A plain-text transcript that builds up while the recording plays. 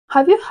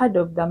Have you heard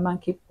of the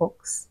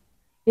monkeypox?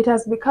 It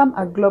has become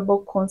a global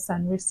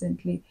concern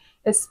recently,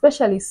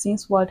 especially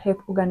since World Health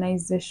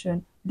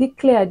Organization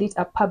declared it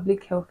a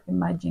public health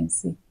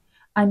emergency.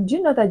 And do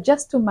you know that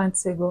just 2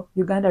 months ago,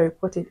 Uganda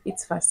reported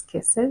its first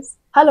cases?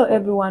 Hello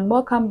everyone,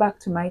 welcome back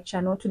to my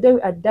channel. Today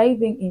we are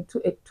diving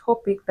into a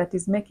topic that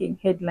is making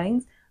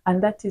headlines,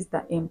 and that is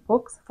the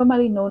Mpox,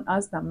 formerly known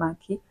as the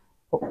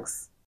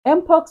monkeypox.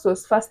 Mpox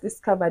was first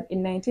discovered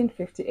in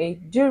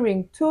 1958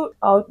 during 2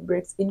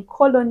 outbreaks in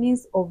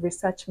colonies of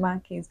research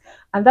monkeys,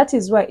 and that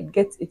is why it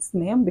gets its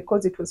name,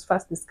 because it was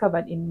first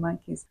discovered in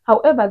monkeys.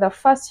 However, the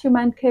first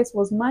human case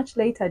was much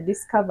later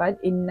discovered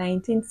in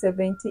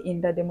 1970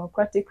 in the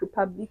Democratic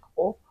Republic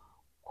of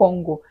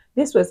Congo.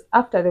 This was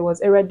after there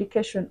was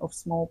eradication of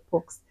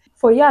smallpox.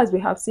 For years, we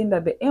have seen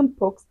that the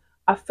Mpox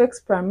affects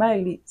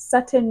primarily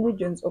certain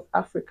regions of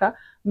Africa,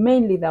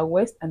 mainly the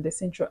West and the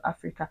Central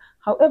Africa.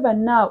 However,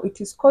 now it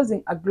is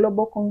causing a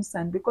global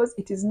concern because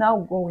it is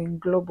now going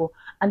global,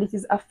 and it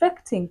is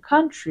affecting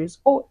countries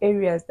or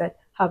areas that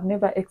have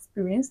never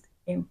experienced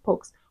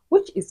Mpox,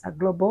 which is a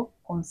global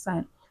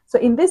concern. So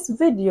in this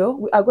video,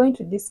 we are going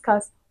to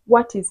discuss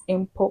what is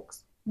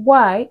Mpox,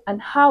 why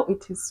and how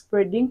it is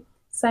spreading,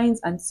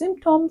 signs and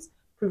symptoms,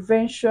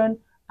 prevention,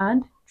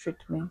 and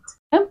treatment.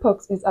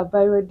 Mpox is a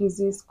viral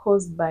disease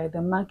caused by the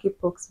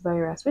monkeypox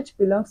virus, which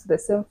belongs to the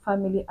same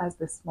family as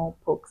the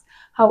smallpox.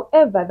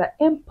 However, the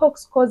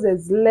Mpox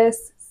causes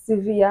less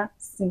severe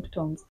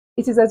symptoms.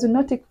 It is a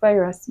zoonotic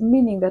virus,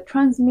 meaning the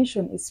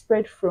transmission is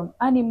spread from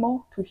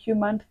animal to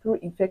human through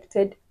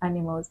infected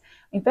animals.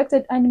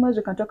 Infected animals,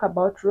 we can talk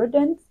about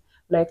rodents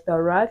like the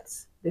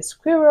rats, the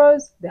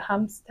squirrels, the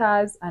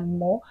hamsters, and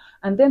more.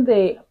 And then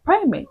the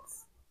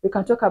primates, we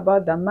can talk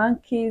about the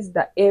monkeys,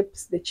 the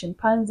apes, the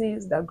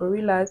chimpanzees, the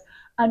gorillas.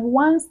 And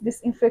once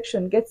this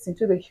infection gets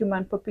into the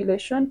human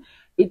population,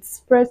 it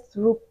spreads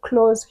through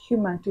close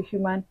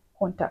human-to-human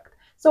contact.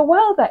 So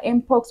while the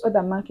Mpox or the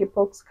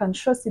monkeypox can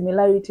show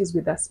similarities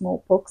with the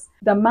smallpox,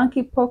 the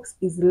monkeypox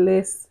is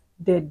less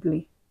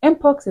deadly.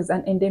 Mpox is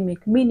an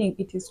endemic, meaning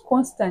it is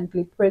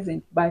constantly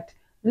present but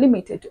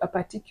limited to a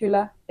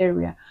particular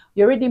area.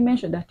 You already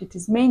mentioned that it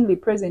is mainly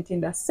present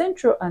in the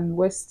Central and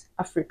West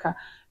Africa,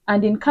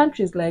 and in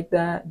countries like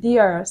the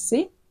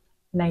DRC,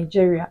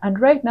 Nigeria. And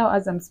right now,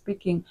 as I'm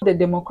speaking, the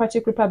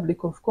Democratic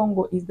Republic of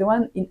Congo is the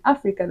one in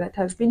Africa that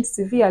has been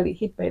severely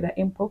hit by the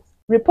Mpox,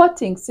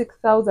 reporting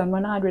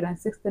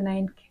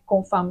 6,169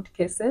 confirmed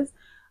cases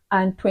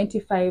and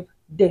 25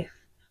 deaths,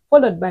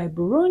 followed by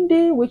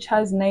Burundi, which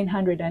has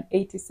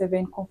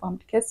 987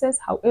 confirmed cases,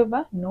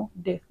 however, no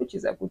death, which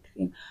is a good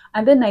thing.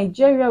 And then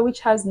Nigeria,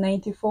 which has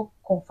 94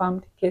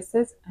 confirmed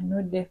cases and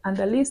no death, and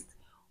the list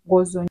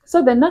goes on.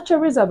 So the natural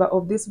reservoir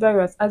of this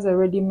virus, as I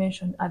already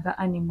mentioned, are the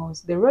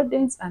animals, the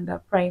rodents and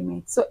the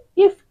primates. So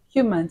if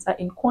humans are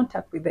in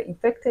contact with the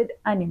infected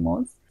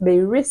animals, they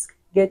risk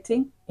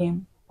getting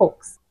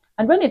Mpox.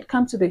 And when it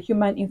comes to the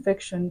human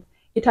infection,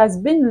 it has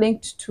been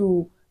linked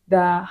to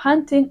the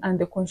hunting and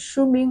the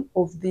consuming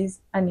of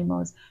these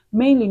animals,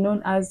 mainly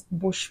known as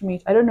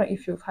bushmeat. I don't know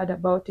if you've heard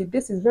about it.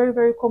 This is very,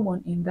 very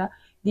common in the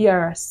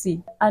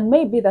DRC. And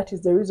maybe that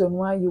is the reason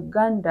why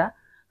Uganda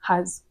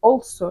has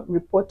also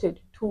reported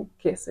 2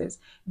 cases.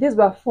 These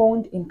were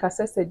found in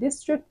Kasese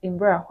district in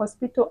Bwera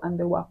Hospital, and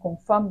they were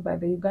confirmed by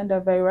the Uganda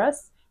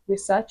Virus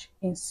Research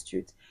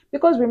Institute.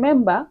 Because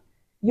remember,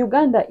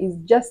 Uganda is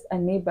just a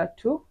neighbor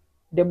to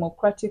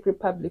Democratic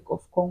Republic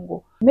of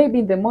Congo. Maybe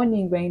in the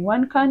morning we're in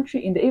one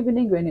country, in the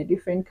evening we're in a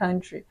different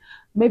country.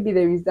 Maybe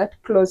there is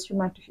that close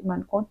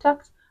human-to-human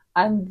contact,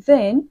 and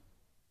then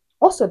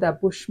also the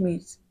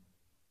bushmeat.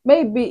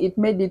 Maybe it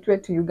made its way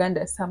to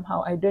Uganda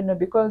somehow, I don't know,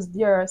 because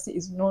DRC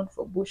is known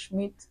for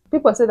bushmeat.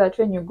 People say that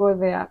when you go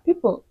there,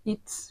 people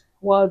eat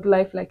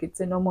wildlife like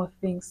it's a normal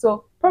thing.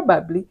 So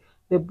probably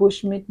the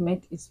bushmeat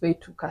made its way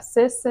to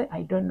Kasese.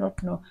 I do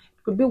not know.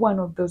 It could be one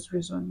of those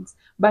reasons.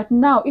 But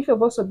now, if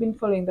you've also been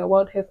following the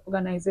World Health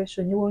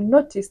Organization, you will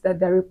notice that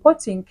they're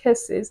reporting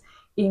cases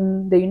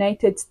in the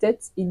United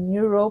States, in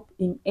Europe,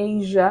 in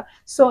Asia.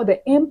 So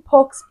the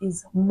Mpox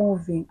is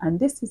moving, and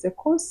this is a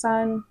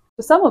concern.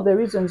 So some of the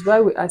reasons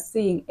why we are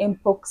seeing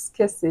Mpox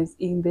cases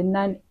in the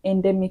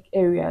non-endemic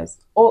areas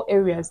or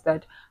areas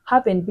that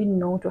haven't been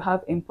known to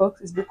have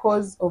Mpox is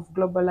because of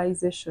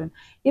globalization.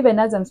 Even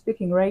as I'm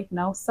speaking right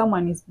now,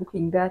 someone is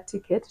booking their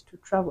ticket to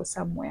travel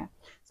somewhere.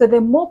 So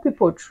the more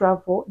people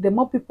travel, the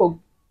more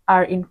people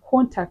are in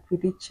contact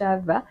with each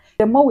other,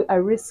 the more we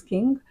are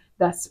risking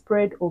the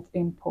spread of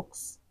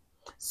Mpox.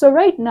 So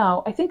right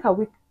now, I think a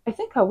week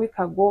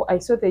ago, I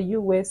saw the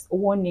US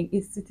warning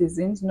its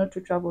citizens not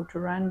to travel to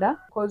Rwanda,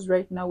 because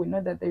right now we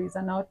know that there is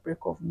an outbreak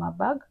of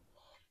Marburg.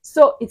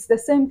 So it's the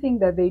same thing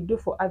that they do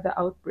for other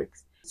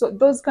outbreaks. So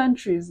those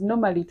countries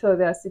normally tell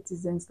their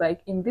citizens,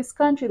 like, in this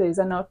country there is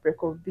an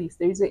outbreak of this,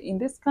 in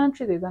this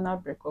country there is an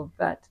outbreak of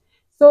that.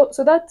 So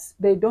that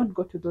they don't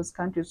go to those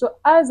countries. So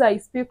as I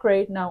speak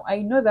right now, I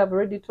know they've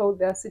already told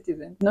their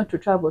citizens not to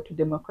travel to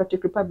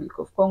Democratic Republic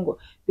of Congo,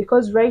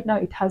 because right now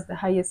it has the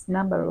highest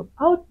number of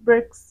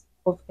outbreaks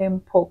of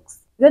Mpox.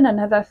 Then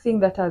another thing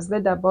that has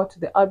led about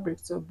the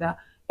outbreaks of the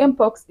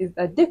Mpox is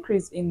a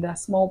decrease in the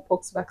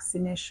smallpox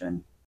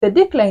vaccination. The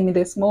decline in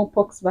the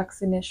smallpox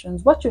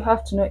vaccinations, what you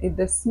have to know is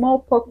the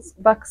smallpox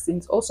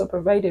vaccines also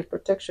provided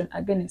protection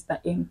against the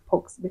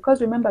Mpox,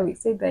 because remember we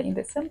said they're in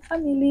the same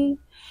family.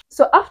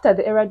 So after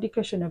the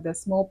eradication of the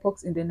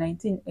smallpox in the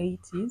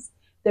 1980s,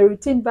 the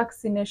routine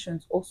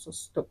vaccinations also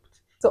stopped.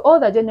 So all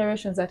the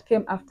generations that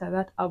came after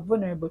that are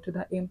vulnerable to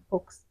the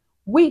Mpox.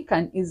 We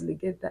can easily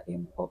get the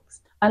Mpox.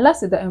 And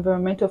lastly, the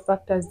environmental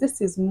factors.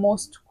 This is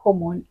most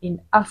common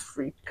in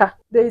Africa.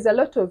 There is a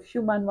lot of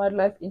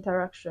human-wildlife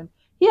interaction.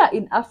 Here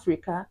in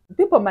Africa,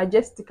 people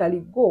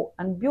majestically go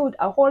and build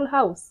a whole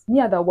house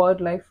near the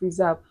wildlife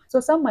reserve. So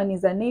someone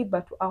is a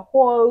neighbor to a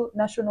whole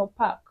national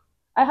park.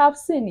 I have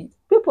seen it.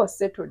 People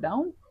settle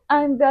down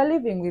and they're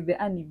living with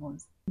the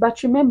animals.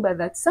 But remember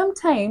that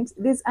sometimes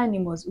these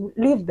animals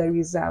leave the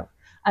reserve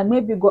and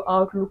maybe go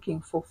out looking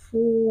for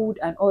food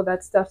and all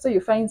that stuff. So you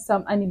find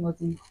some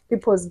animals in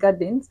people's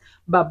gardens,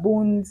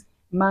 baboons,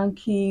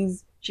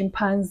 monkeys,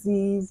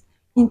 chimpanzees,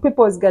 in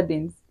people's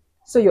gardens.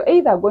 So you're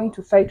either going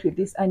to fight with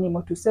this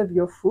animal to save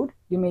your food,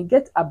 you may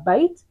get a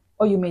bite,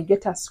 or you may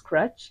get a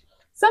scratch.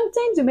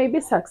 Sometimes you may be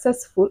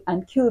successful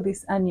and kill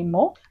this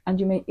animal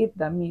and you may eat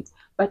the meat.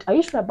 But are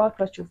you sure about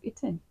what you've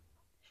eaten?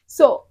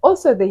 So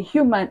also the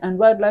human and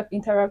wildlife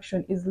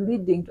interaction is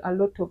leading to a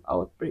lot of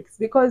outbreaks,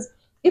 because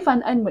if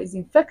an animal is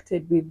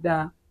infected with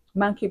the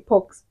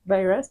monkeypox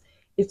virus,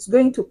 it's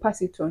going to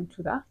pass it on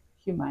to the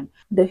human.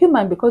 The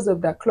human, because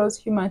of the close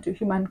human to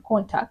human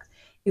contact,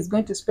 is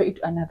going to spread it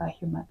to another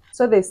human.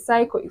 So the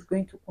cycle is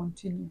going to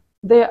continue.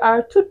 There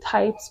are two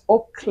types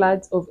of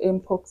clades of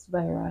Mpox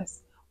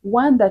virus.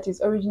 One that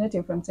is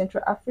originating from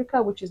Central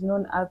Africa, which is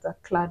known as the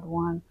clade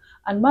 1,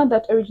 and one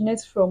that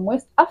originates from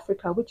West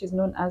Africa, which is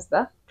known as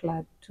the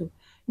clade 2.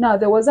 Now,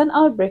 there was an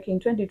outbreak in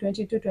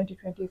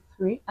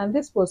 2022-2023, and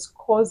this was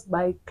caused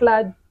by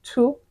clade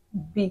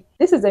 2B.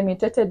 This is a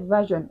mutated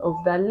version of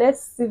the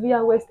less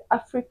severe West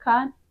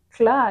African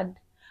clade.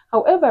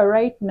 However,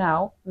 right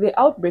now, the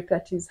outbreak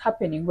that is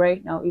happening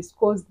right now is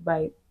caused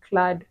by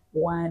clade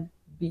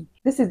 1B.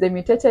 This is the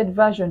mutated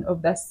version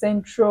of the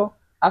Central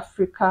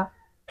Africa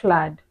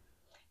clade.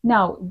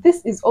 Now,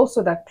 this is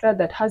also the clade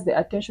that has the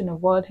attention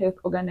of World Health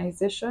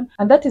Organization,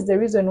 and that is the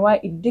reason why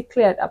it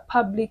declared a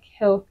public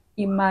health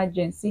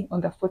emergency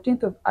on the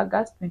 14th of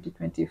August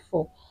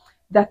 2024.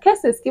 The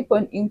cases keep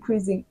on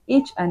increasing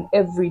each and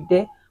every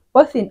day,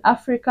 both in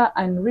Africa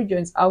and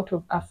regions out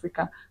of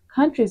Africa,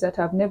 countries that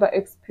have never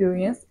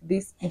experienced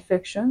this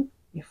infection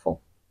before.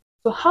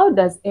 So how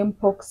does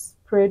Mpox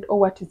spread, or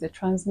what is the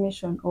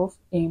transmission of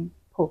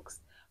Mpox?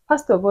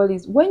 First of all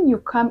is when you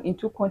come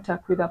into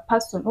contact with a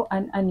person or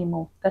an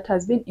animal that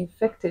has been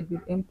infected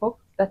with Mpox,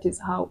 that is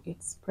how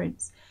it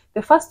spreads.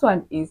 The first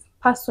one is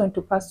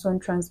person-to-person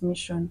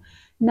transmission.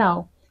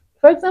 Now,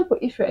 for example,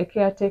 if you're a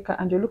caretaker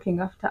and you're looking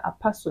after a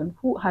person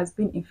who has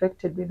been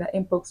infected with the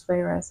Mpox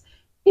virus,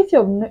 if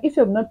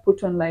you've not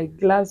put on like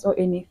gloves or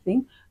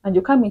anything, and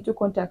you come into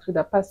contact with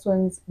a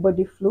person's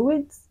body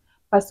fluids,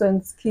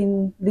 person's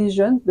skin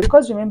lesions,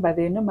 because remember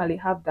they normally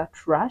have that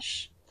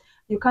rash,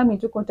 you come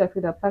into contact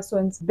with a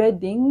person's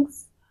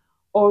beddings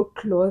or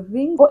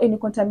clothing or any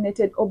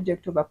contaminated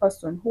object of a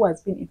person who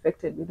has been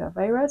infected with a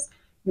virus,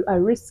 you are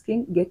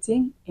risking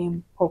getting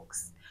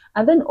Mpox.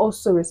 And then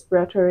also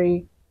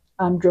respiratory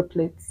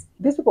droplets.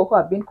 These people who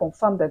have been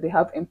confirmed that they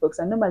have Mpox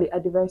are normally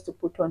advised to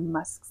put on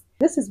masks.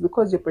 This is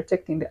because you're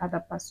protecting the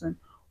other person.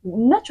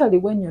 Naturally,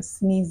 when you're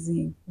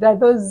sneezing, there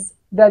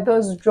are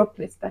those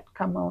droplets that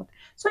come out.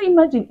 So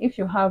imagine if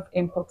you have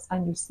Mpox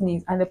and you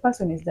sneeze and the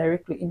person is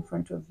directly in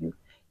front of you.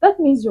 That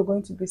means you're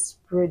going to be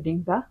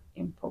spreading the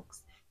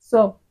Mpox.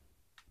 So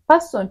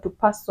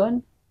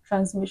person-to-person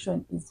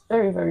transmission is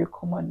very, very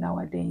common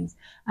nowadays.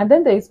 And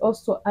then there is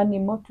also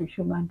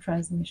animal-to-human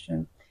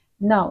transmission.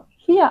 Now,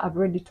 here I've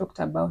already talked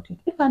about it.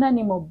 If an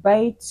animal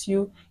bites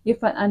you,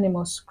 if an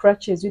animal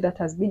scratches you that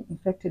has been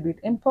infected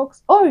with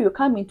Mpox, or you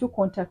come into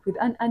contact with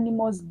an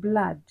animal's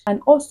blood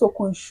and also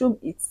consume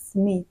its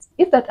meat,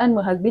 if that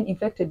animal has been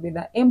infected with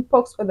the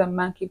Mpox or the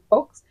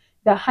monkeypox,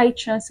 there are high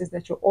chances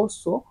that you're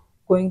also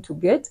going to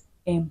get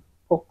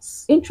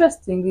Mpox.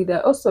 Interestingly, there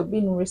have also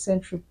been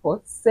recent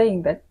reports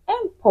saying that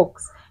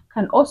Mpox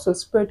can also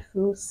spread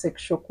through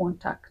sexual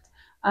contact.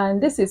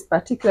 And this is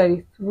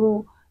particularly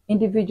through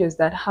individuals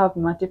that have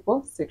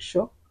multiple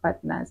sexual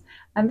partners.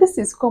 And this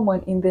is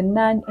common in the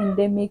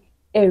non-endemic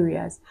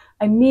areas.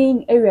 I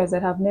mean areas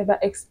that have never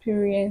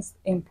experienced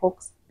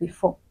Mpox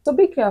before. So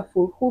be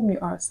careful whom you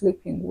are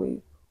sleeping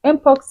with.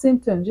 Mpox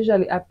symptoms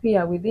usually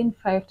appear within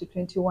 5 to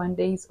 21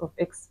 days of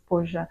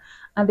exposure,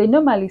 and they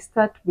normally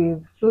start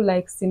with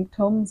flu-like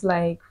symptoms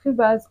like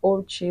fevers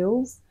or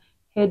chills,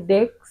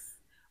 headaches,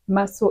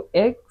 muscle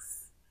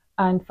aches,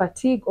 and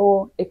fatigue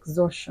or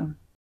exhaustion.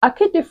 A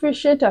key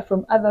differentiator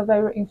from other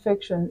viral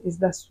infections is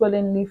the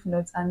swollen lymph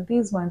nodes, and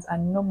these ones are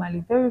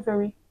normally very,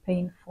 very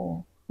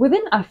painful.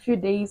 Within a few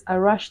days, a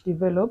rash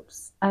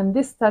develops, and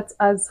this starts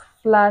as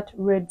flat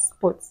red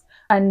spots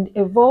and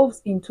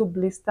evolves into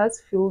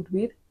blisters filled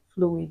with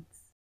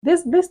fluids.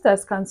 These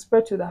blisters can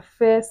spread to the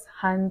face,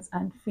 hands,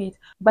 and feet,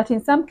 but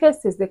in some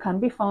cases, they can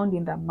be found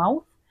in the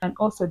mouth and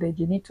also the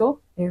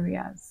genital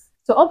areas.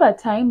 So over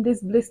time,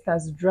 these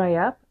blisters dry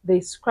up,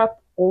 they scrap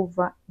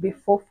over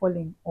before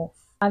falling off.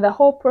 And the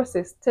whole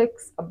process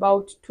takes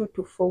about 2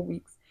 to 4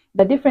 weeks.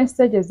 The different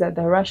stages that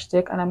the rash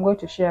take, and I'm going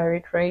to share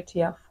it right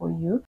here for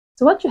you.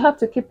 So what you have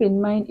to keep in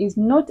mind is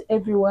not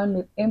everyone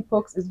with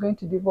Mpox is going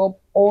to develop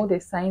all the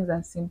signs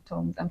and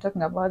symptoms. I'm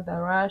talking about the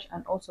rash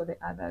and also the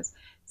others.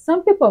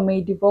 Some people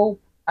may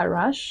develop a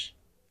rash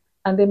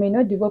and they may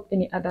not develop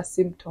any other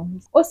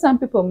symptoms. Or some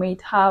people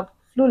might have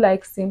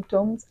flu-like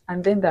symptoms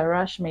and then the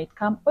rash might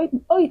come,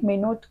 or it may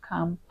not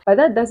come. But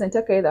that doesn't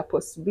take away the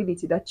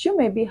possibility that you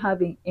may be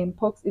having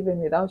Mpox even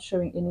without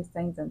showing any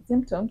signs and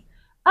symptoms,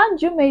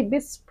 and you may be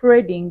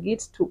spreading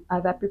it to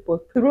other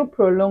people through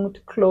prolonged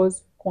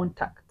close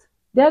contact.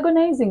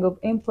 Diagnosing of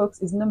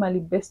Mpox is normally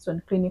based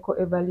on clinical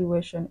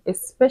evaluation,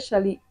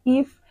 especially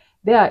if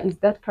there is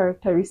that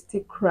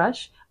characteristic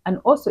rash and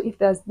also if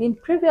there's been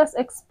previous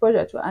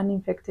exposure to an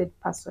infected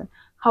person.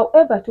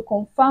 However, to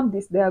confirm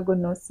this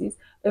diagnosis,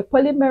 a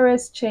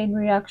polymerase chain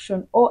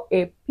reaction or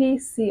a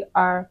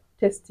PCR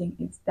testing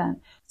is done.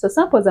 So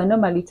samples are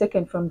normally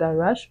taken from the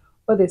rash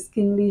or the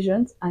skin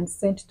lesions and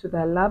sent to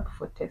the lab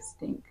for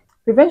testing.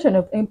 Prevention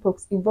of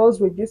Mpox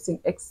involves reducing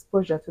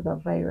exposure to the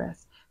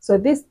virus. So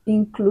this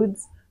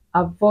includes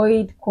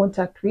avoid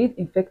contact with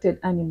infected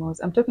animals.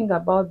 I'm talking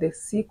about the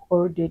sick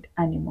or dead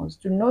animals.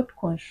 Do not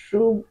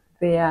consume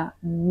their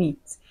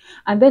meat.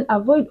 And then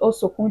avoid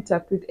also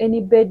contact with any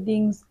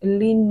beddings,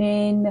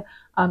 linen,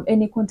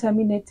 any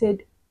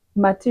contaminated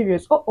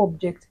materials or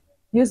objects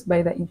used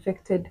by the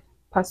infected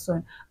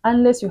person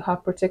unless you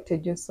have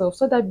protected yourself.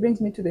 So that brings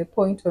me to the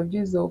point of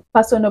use of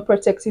personal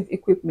protective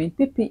equipment,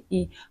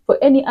 PPE. For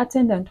any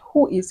attendant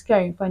who is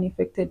caring for an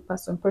infected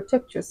person,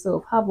 protect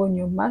yourself, have on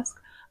your mask,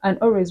 and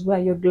always wear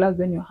your gloves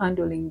when you're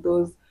handling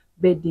those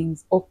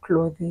beddings or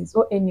clothes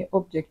or any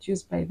object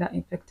used by that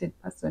infected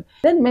person.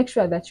 Then make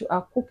sure that you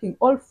are cooking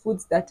all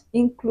foods that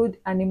include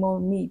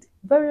animal meat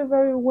very,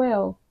 very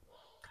well.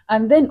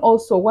 And then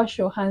also wash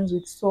your hands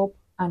with soap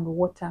and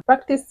water.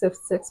 Practice safe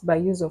sex by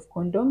use of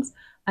condoms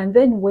and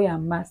then wear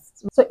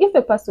masks. So if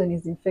a person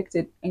is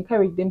infected,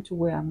 encourage them to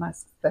wear a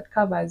mask that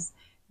covers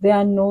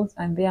their nose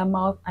and their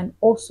mouth, and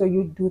also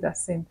you do the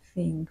same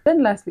thing.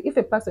 Then lastly, if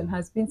a person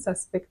has been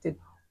suspected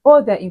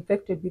or they're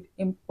infected with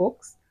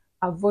Mpox,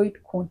 avoid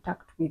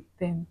contact with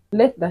them.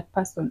 Let that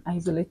person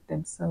isolate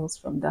themselves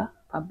from the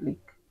public.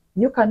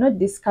 You cannot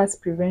discuss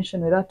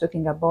prevention without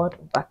talking about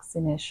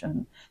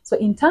vaccination. So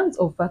in terms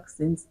of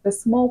vaccines, the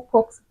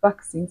smallpox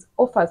vaccines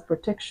offers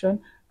protection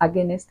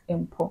against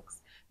Mpox.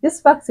 This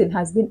vaccine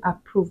has been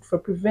approved for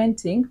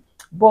preventing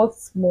both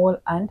small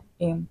and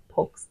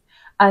Mpox.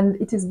 And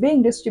it is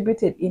being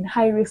distributed in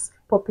high-risk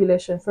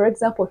population, for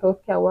example,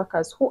 healthcare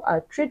workers who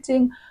are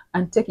treating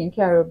and taking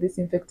care of these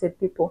infected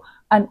people,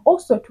 and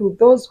also to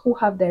those who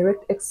have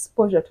direct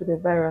exposure to the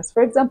virus.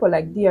 For example,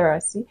 like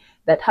DRC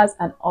that has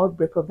an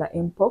outbreak of the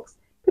Mpox,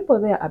 people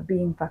there are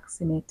being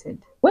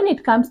vaccinated. When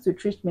it comes to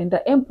treatment,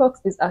 the Mpox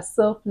is a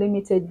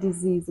self-limited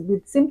disease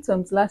with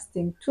symptoms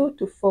lasting 2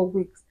 to 4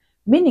 weeks,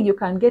 meaning you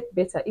can get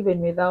better even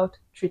without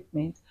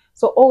treatment.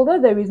 So although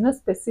there is no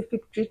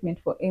specific treatment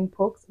for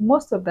Mpox,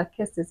 most of the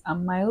cases are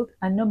mild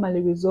and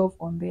normally resolve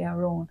on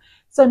their own.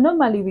 So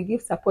normally we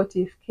give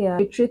supportive care.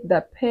 We treat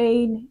the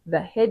pain, the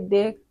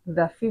headache,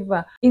 the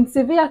fever. In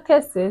severe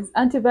cases,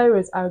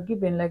 antivirals are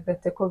given like the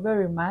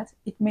tecovirimat.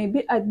 It may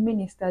be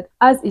administered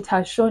as it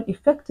has shown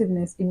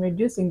effectiveness in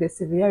reducing the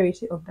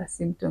severity of the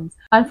symptoms.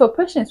 And for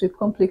patients with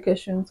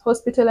complications,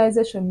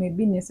 hospitalization may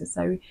be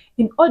necessary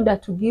in order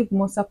to give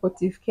more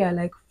supportive care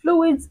like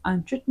fluids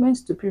and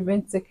treatments to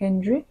prevent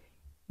secondary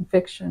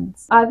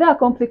infections. Are there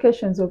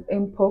complications of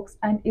Mpox,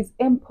 and is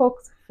Mpox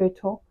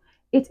fatal?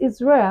 It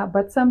is rare,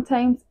 but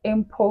sometimes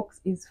Mpox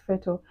is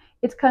fatal.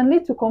 It can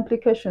lead to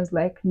complications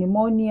like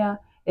pneumonia,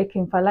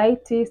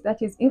 encephalitis,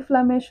 that is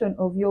inflammation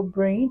of your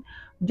brain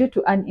due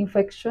to an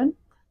infection,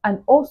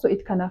 and also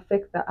it can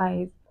affect the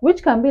eyes,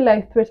 which can be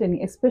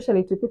life-threatening,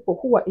 especially to people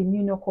who are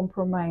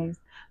immunocompromised,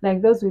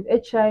 like those with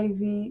HIV,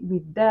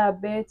 with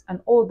diabetes,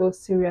 and all those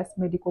serious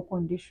medical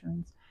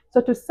conditions.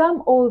 So to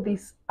sum all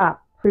this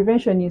up,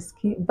 prevention is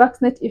key.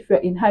 Vaccinate if you're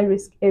in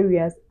high-risk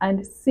areas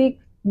and seek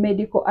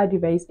medical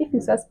advice if you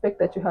suspect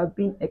that you have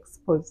been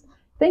exposed.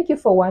 Thank you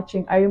for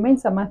watching. I remain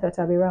Samantha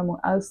Tabiramo.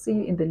 I'll see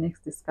you in the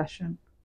next discussion.